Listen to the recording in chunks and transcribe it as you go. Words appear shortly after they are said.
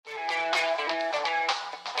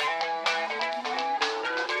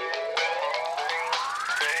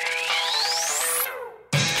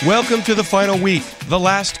Welcome to the final week, the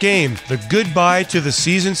last game, the goodbye to the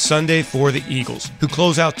season Sunday for the Eagles, who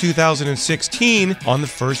close out 2016 on the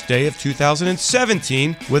first day of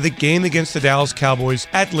 2017 with a game against the Dallas Cowboys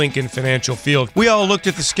at Lincoln Financial Field. We all looked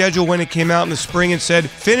at the schedule when it came out in the spring and said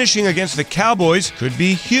finishing against the Cowboys could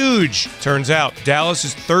be huge. Turns out Dallas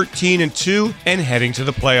is 13-2 and heading to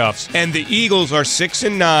the playoffs, and the Eagles are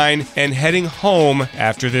 6-9 and heading home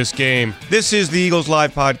after this game. This is the Eagles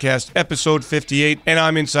Live Podcast, episode 58, and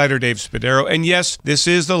I'm Insider Dave Spadaro, and yes, this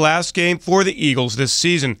is the last game for the Eagles this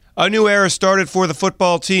season. A new era started for the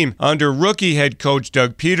football team under rookie head coach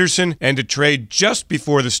Doug Peterson, and a trade just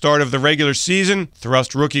before the start of the regular season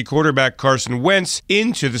thrust rookie quarterback Carson Wentz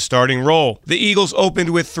into the starting role. The Eagles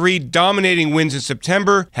opened with 3 dominating wins in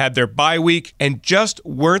September, had their bye week, and just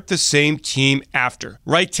weren't the same team after.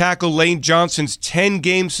 Right tackle Lane Johnson's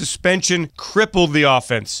 10-game suspension crippled the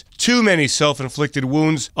offense. Too many self-inflicted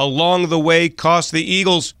wounds along the way cost the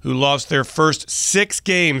Eagles, who lost their first 6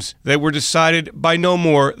 games that were decided by no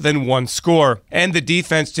more than 1 score. And the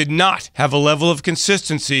defense did not have a level of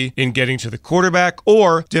consistency in getting to the quarterback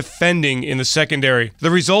or defending in the secondary.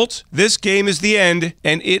 The result? This game is the end,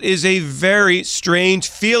 and it is a very strange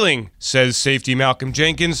feeling, says safety Malcolm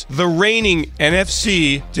Jenkins, the reigning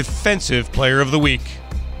NFC Defensive Player of the Week.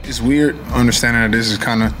 It's weird understanding that this is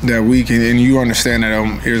kind of that week, and you understand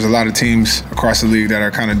that there's a lot of teams across the league that are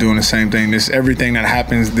kind of doing the same thing. Everything that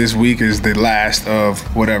happens this week is the last of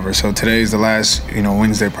whatever. So today's the last,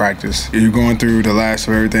 Wednesday practice. You're going through the last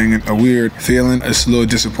of everything. A weird feeling. It's a little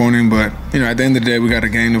disappointing, but at the end of the day, we got a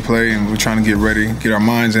game to play, and we're trying to get ready, get our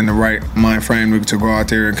minds in the right mind frame to go out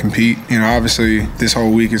there and compete. Obviously, this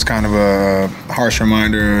whole week is kind of a harsh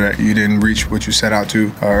reminder that you didn't reach what you set out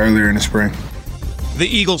to earlier in the spring. The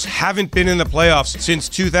Eagles haven't been in the playoffs since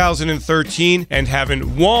 2013 and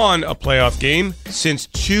haven't won a playoff game since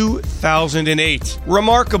 2008.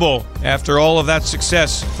 Remarkable after all of that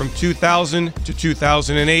success from 2000 to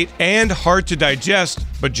 2008, and hard to digest,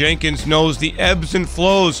 but Jenkins knows the ebbs and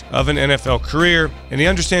flows of an NFL career, and he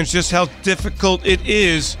understands just how difficult it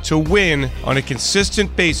is to win on a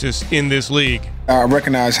consistent basis in this league. I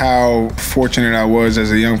recognize how fortunate I was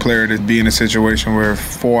as a young player to be in a situation where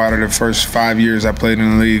 4 out of the first 5 years I played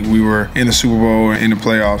in the league, we were in the Super Bowl and in the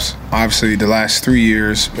playoffs. Obviously, the last 3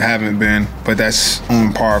 years haven't been, but that's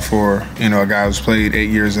on par for, a guy who's played 8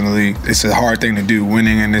 years in the league. It's a hard thing to do.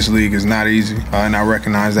 Winning in this league is not easy, and I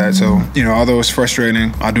recognize that. So, although it's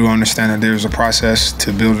frustrating, I do understand that there's a process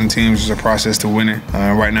to building teams, there's a process to winning.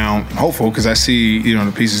 Right now, I'm hopeful because I see,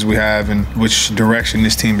 the pieces we have and which direction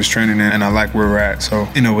this team is trending in, and I like where we're at. So,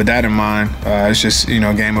 with that in mind, it's just,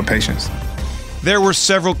 a game of patience. There were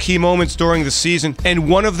several key moments during the season, and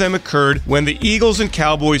one of them occurred when the Eagles and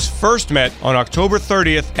Cowboys first met on October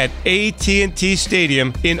 30th at AT&T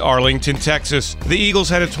Stadium in Arlington, Texas. The Eagles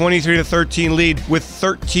had a 23-13 lead with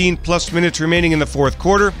 13-plus minutes remaining in the fourth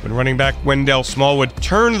quarter when running back Wendell Smallwood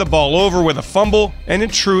turned the ball over with a fumble, and in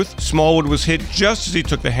truth, Smallwood was hit just as he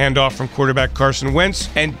took the handoff from quarterback Carson Wentz,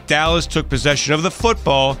 and Dallas took possession of the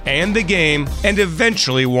football and the game and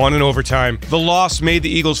eventually won in overtime. The loss made the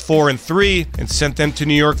Eagles 4-3 and sent them to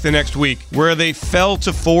New York the next week, where they fell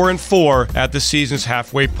to 4-4 at the season's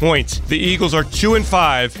halfway point. The Eagles are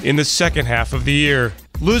 2-5 in the second half of the year.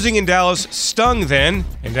 Losing in Dallas stung then,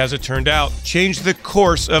 and as it turned out, changed the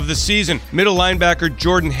course of the season. Middle linebacker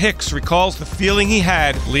Jordan Hicks recalls the feeling he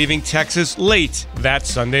had leaving Texas late that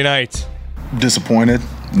Sunday night. Disappointed,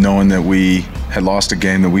 knowing that we had lost a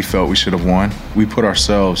game that we felt we should have won. We put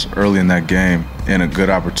ourselves early in that game in a good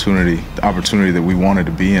opportunity, the opportunity that we wanted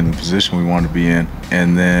to be in, the position we wanted to be in.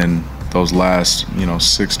 And then those last,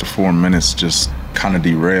 6 to 4 minutes just kind of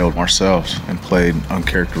derailed ourselves and played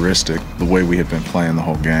uncharacteristic the way we had been playing the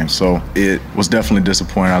whole game. So it was definitely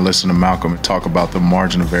disappointing. I listened to Malcolm talk about the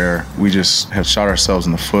margin of error. We just have shot ourselves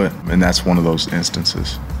in the foot, and that's one of those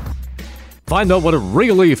instances. Find out what it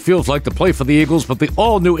really feels like to play for the Eagles with the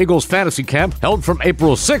all-new Eagles Fantasy Camp held from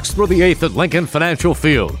April 6th through the 8th at Lincoln Financial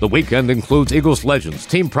Field. The weekend includes Eagles legends,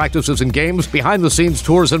 team practices and games, behind-the-scenes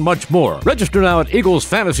tours, and much more. Register now at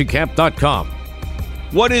eaglesfantasycamp.com.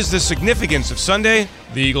 What is the significance of Sunday?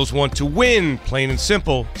 The Eagles want to win, plain and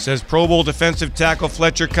simple, says Pro Bowl defensive tackle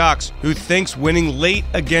Fletcher Cox, who thinks winning late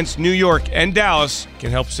against New York and Dallas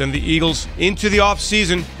can help send the Eagles into the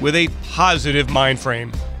offseason with a positive mind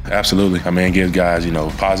frame. Absolutely. It gives guys,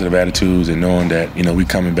 positive attitudes and knowing that, we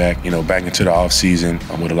coming back, back into the offseason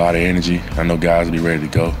with a lot of energy. I know guys will be ready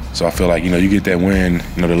to go. So I feel like, you get that win,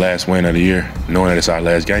 the last win of the year, knowing that it's our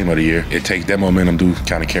last game of the year. It takes that momentum to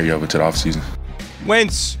kind of carry over to the offseason.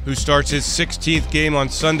 Wentz, who starts his 16th game on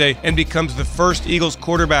Sunday and becomes the first Eagles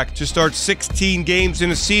quarterback to start 16 games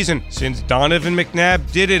in a season since Donovan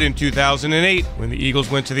McNabb did it in 2008 when the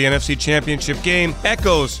Eagles went to the NFC Championship game,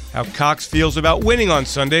 echoes how Cox feels about winning on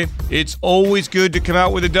Sunday. It's always good to come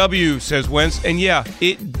out with a W, says Wentz, and yeah,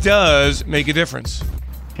 it does make a difference.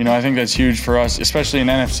 I think that's huge for us, especially in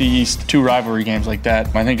NFC East, 2 rivalry games like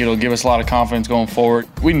that. I think it'll give us a lot of confidence going forward.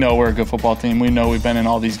 We know we're a good football team. We know we've been in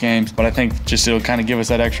all these games, but I think just it'll kind of give us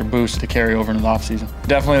that extra boost to carry over into the offseason.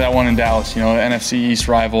 Definitely that one in Dallas, NFC East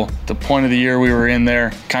rival. The point of the year we were in there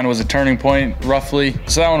kind of was a turning point, roughly.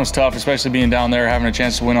 So that one was tough, especially being down there, having a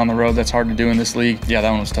chance to win on the road. That's hard to do in this league. Yeah, that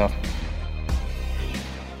one was tough.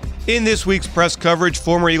 In this week's press coverage,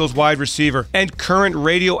 former Eagles wide receiver and current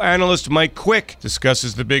radio analyst Mike Quick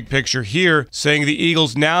discusses the big picture here, saying the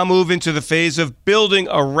Eagles now move into the phase of building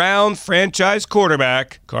around franchise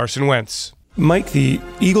quarterback Carson Wentz. Mike, the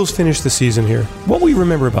Eagles finished the season here. What will you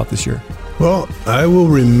remember about this year? Well, I will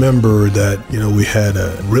remember that, we had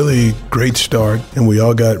a really great start and we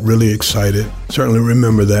all got really excited. Certainly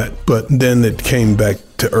remember that. But then it came back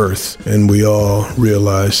to earth and we all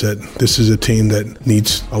realized that this is a team that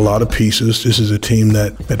needs a lot of pieces. This is a team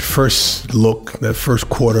that at first look, that first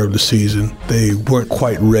quarter of the season, they weren't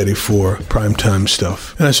quite ready for primetime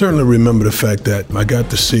stuff. And I certainly remember the fact that I got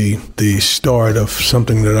to see the start of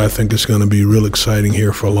something that I think is going to be real exciting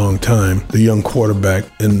here for a long time. The young quarterback,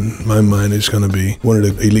 in my mind, is going to be one of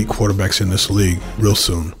the elite quarterbacks in this league real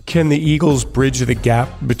soon. Can the Eagles bridge the gap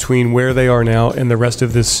between where they are now and the rest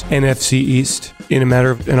of this NFC East in a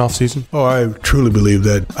matter of an offseason? Oh, I truly believe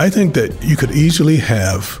that. I think that you could easily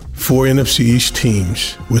have 4 NFC East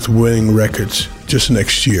teams with winning records just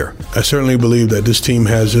next year. I certainly believe that this team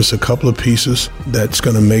has just a couple of pieces that's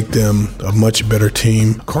going to make them a much better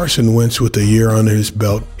team. Carson Wentz, with a year under his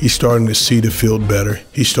belt, he's starting to see the field better.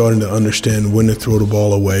 He's starting to understand when to throw the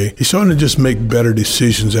ball away. He's starting to just make better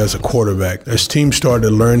decisions as a quarterback. As teams start to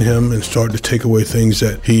learn him and start to take away things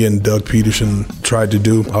that he and Doug Peterson tried to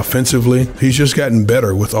do offensively, he's just gotten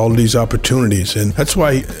better with all of these opportunities. And that's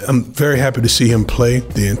why I'm very happy to see him play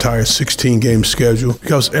the entire 16-game schedule,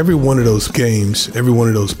 because every one of those games, every one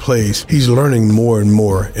of those plays, he's learning more and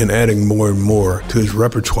more and adding more and more to his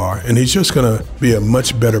repertoire. And he's just going to be a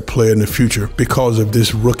much better player in the future because of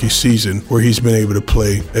this rookie season where he's been able to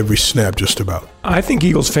play every snap just about. I think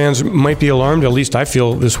Eagles fans might be alarmed, at least I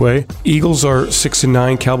feel this way. Eagles are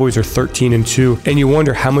 6-9, Cowboys are 13-2, and you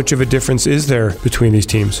wonder how much of a difference is there between these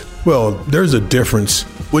teams? Well, there's a difference.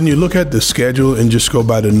 When you look at the schedule and just go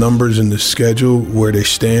by the numbers in the schedule where they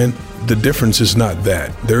stand, the difference is not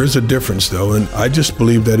that. There is a difference, though, and I just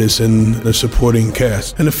believe that it's in the supporting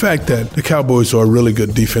cast. And the fact that the Cowboys are a really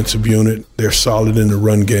good defensive unit, they're solid in the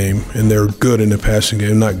run game, and they're good in the passing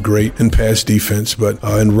game. Not great in pass defense, but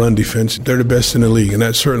in run defense, they're the best in the league. And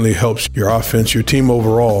that certainly helps your offense, your team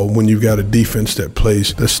overall, when you've got a defense that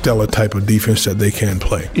plays the stellar type of defense that they can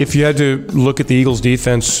play. If you had to look at the Eagles'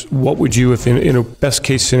 defense, what would you, if in a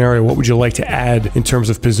best-case scenario, what would you like to add in terms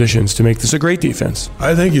of positions to make this a great defense?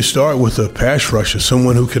 I think you start with a pass rusher,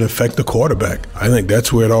 someone who can affect the quarterback. I think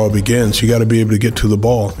that's where it all begins. You got to be able to get to the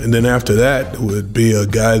ball. And then after that would be a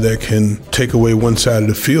guy that can take away one side of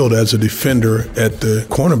the field as a defender at the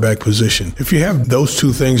cornerback position. If you have those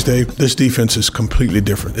two things, Dave, this defense is completely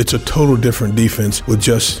different. It's a total different defense with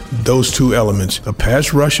just those two elements. A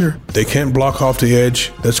pass rusher, they can't block off the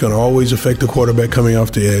edge. That's going to always affect the quarterback coming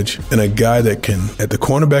off the edge. And a guy that can, at the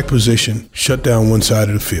cornerback position, shut down one side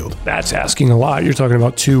of the field. That's asking a lot. You're talking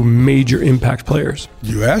about two major impact players.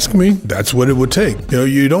 You ask me, that's what it would take.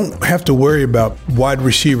 You don't have to worry about wide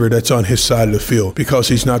receiver that's on his side of the field because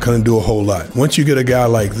he's not going to do a whole lot. Once you get a guy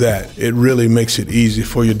like that, it really makes it easy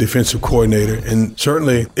for your defensive coordinator. And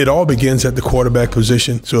certainly it all begins at the quarterback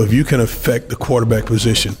position. So if you can affect the quarterback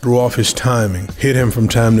position, throw off his timing, hit him from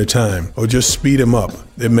time to time, or just speed him up,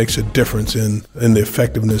 it makes a difference in the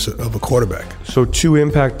effectiveness of a quarterback. So two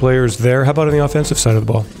impact players there. How about on the offensive side of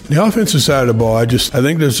the ball? The offensive side of the ball, I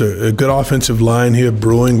think there's a good offensive line here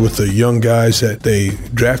brewing with the young guys that they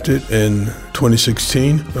drafted in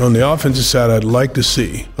 2016. But on the offensive side, I'd like to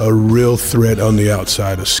see a real threat on the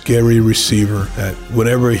outside, a scary receiver that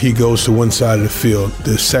whenever he goes to one side of the field,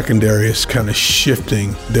 the secondary is kind of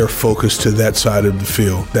shifting their focus to that side of the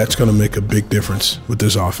field. That's going to make a big difference with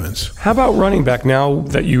this offense. How about running back? Now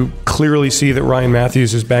that you clearly see that Ryan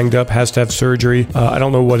Matthews is banged up, has to have surgery, I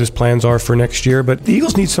don't know what his plans are for next year, but the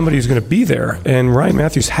Eagles need somebody who's going to be there, and Ryan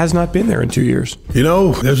Matthews has not been there in 2 years.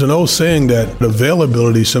 There's an old saying that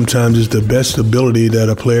availability sometimes is the best ability that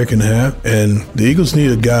a player can have, and the Eagles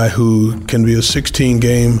need a guy who can be a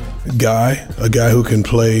 16-game guy, a guy who can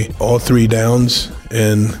play all three downs,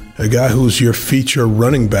 and a guy who's your feature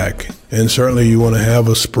running back. And certainly you want to have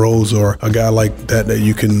a Sproles or a guy like that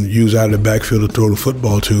you can use out of the backfield to throw the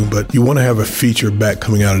football to, but you want to have a feature back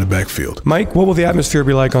coming out of the backfield. Mike, what will the atmosphere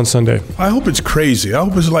be like on Sunday? I hope it's crazy. I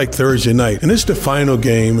hope it's like Thursday night. And it's the final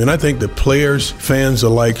game, and I think the players, fans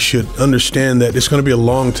alike should understand that it's going to be a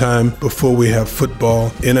long time before we have football,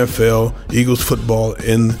 NFL, Eagles football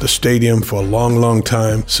in the stadium for a long, long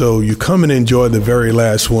time. So you come and enjoy the very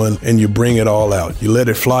last one, and you bring it all out. You let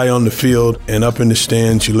it fly on the field, and up in the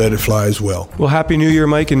stands, you let it fly as well. Well, Happy New Year,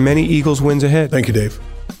 Mike, and many Eagles wins ahead. Thank you, Dave.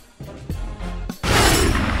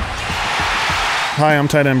 Hi, I'm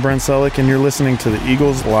tight end Brent Selleck, and you're listening to the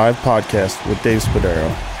Eagles Live Podcast with Dave Spadaro.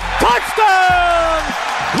 Touchdown!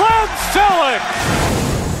 Brent Selleck!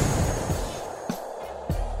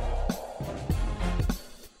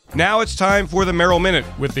 Now it's time for the Merrill Minute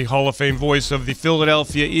with the Hall of Fame voice of the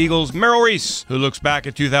Philadelphia Eagles, Merrill Reese, who looks back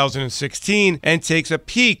at 2016 and takes a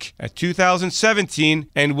peek at 2017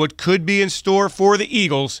 and what could be in store for the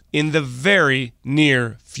Eagles in the very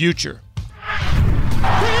near future.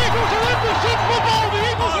 The Eagles are in the Super Bowl! The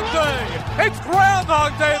Eagles are Day! It's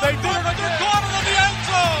Groundhog Day! They did it again! Corner of the end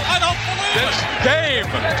zone! I don't believe this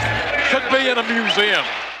game should be in a museum.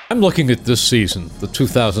 I'm looking at this season, the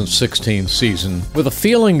 2016 season, with a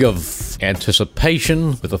feeling of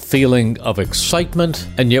anticipation, with a feeling of excitement,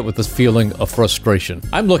 and yet with a feeling of frustration.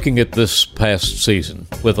 I'm looking at this past season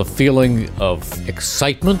with a feeling of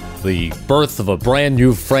excitement, the birth of a brand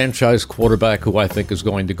new franchise quarterback who I think is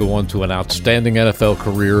going to go on to an outstanding NFL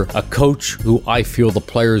career, a coach who I feel the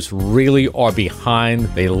players really are behind.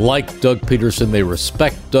 They like Doug Peterson, they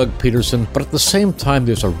respect Doug Peterson, but at the same time,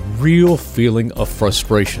 there's a real feeling of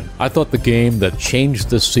frustration. I thought the game that changed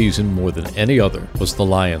this season more than any other was the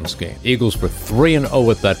Lions game. Eagles were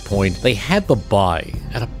 3-0 at that point. They had the bye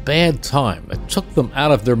at a bad time. It took them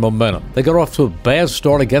out of their momentum. They got off to a bad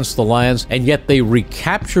start against the Lions, and yet they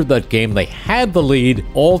recaptured that game. They had the lead.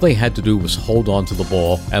 All they had to do was hold on to the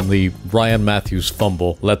ball, and the Ryan Matthews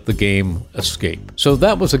fumble let the game escape. So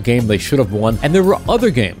that was a game they should have won, and there were other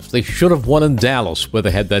games they should have won in Dallas where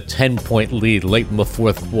they had that 10-point lead late in the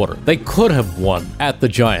fourth quarter. They could have won at the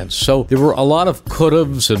Giants. So there were a lot of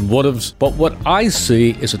could-haves and would-haves, but what I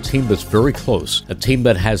see is a team that's very close, a team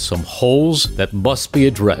that has some holes that must be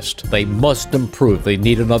addressed. They must improve. They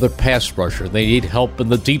need another pass rusher. They need help in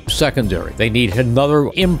the deep secondary. They need another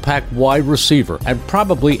impact wide receiver and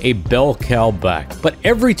probably a bell cow back. But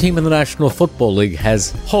every team in the National Football League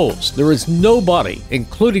has holes. There is nobody,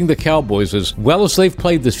 including the Cowboys, as well as they've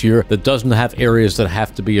played this year, that doesn't have areas that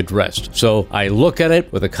have to be addressed. So I look at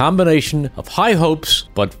it with a combination of high hopes,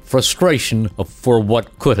 but frustration for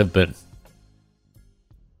what could have been.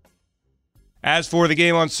 As for the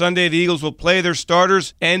game on Sunday, the Eagles will play their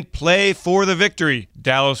starters and play for the victory.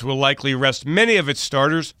 Dallas will likely rest many of its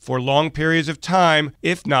starters for long periods of time,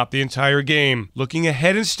 if not the entire game, looking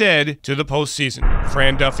ahead instead to the postseason.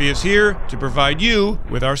 Fran Duffy is here to provide you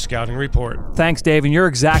with our scouting report. Thanks, Dave, and you're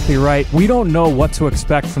exactly right. We don't know what to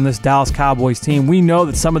expect from this Dallas Cowboys team. We know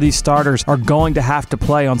that some of these starters are going to have to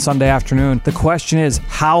play on Sunday afternoon. The question is,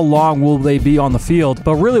 how long will they be on the field?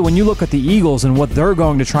 But really, when you look at the Eagles and what they're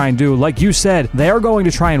going to try and do, like you said, they are going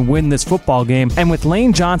to try and win this football game. And with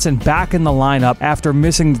Lane Johnson back in the lineup after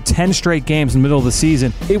missing 10 straight games in the middle of the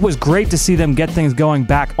season, it was great to see them get things going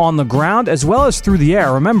back on the ground as well as through the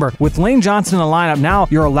air. Remember, with Lane Johnson in the lineup, now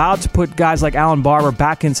you're allowed to put guys like Alan Barber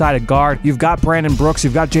back inside at guard. You've got Brandon Brooks,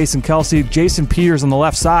 you've got Jason Kelce, Jason Peters on the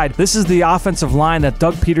left side. This is the offensive line that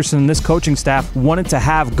Doug Peterson and this coaching staff wanted to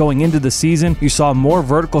have going into the season. You saw more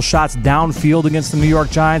vertical shots downfield against the New York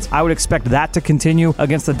Giants. I would expect that to continue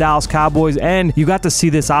against the Dallas Cowboys. And you got to see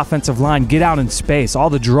this offensive line get out in space. All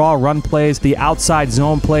the draw run plays, the outside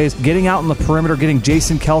zone plays, getting out in the perimeter, getting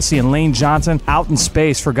Jason Kelce and Lane Johnson out in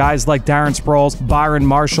space for guys like Darren Sproles, Byron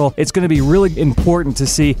Marshall. It's going to be really important to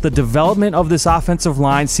see the development of this offensive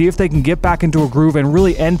line, see if they can get back into a groove and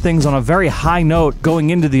really end things on a very high note going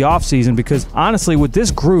into the offseason, because honestly, with this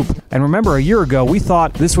group, and remember a year ago, we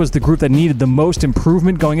thought this was the group that needed the most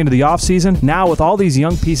improvement going into the offseason. Now, with all these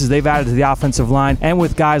young pieces they've added to the offensive line and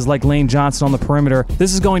with guys like Lane Johnson on the perimeter,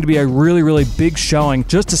 this is going to be a really, really big showing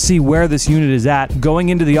just to see where this unit is at going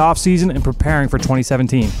into the offseason and preparing for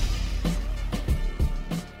 2017.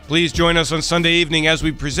 Please join us on Sunday evening as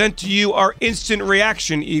we present to you our Instant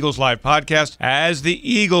Reaction Eagles Live podcast as the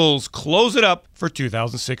Eagles close it up for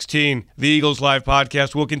 2016. The Eagles Live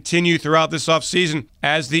podcast will continue throughout this offseason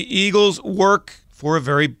as the Eagles work for a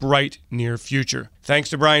very bright near future. Thanks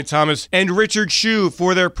to Brian Thomas and Richard Shue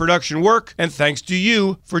for their production work, and thanks to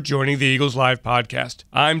you for joining the Eagles Live podcast.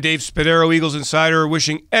 I'm Dave Spadaro, Eagles Insider,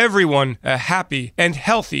 wishing everyone a happy and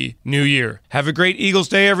healthy new year. Have a great Eagles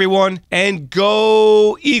Day, everyone, and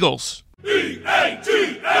go Eagles!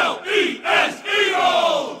 E-A-G!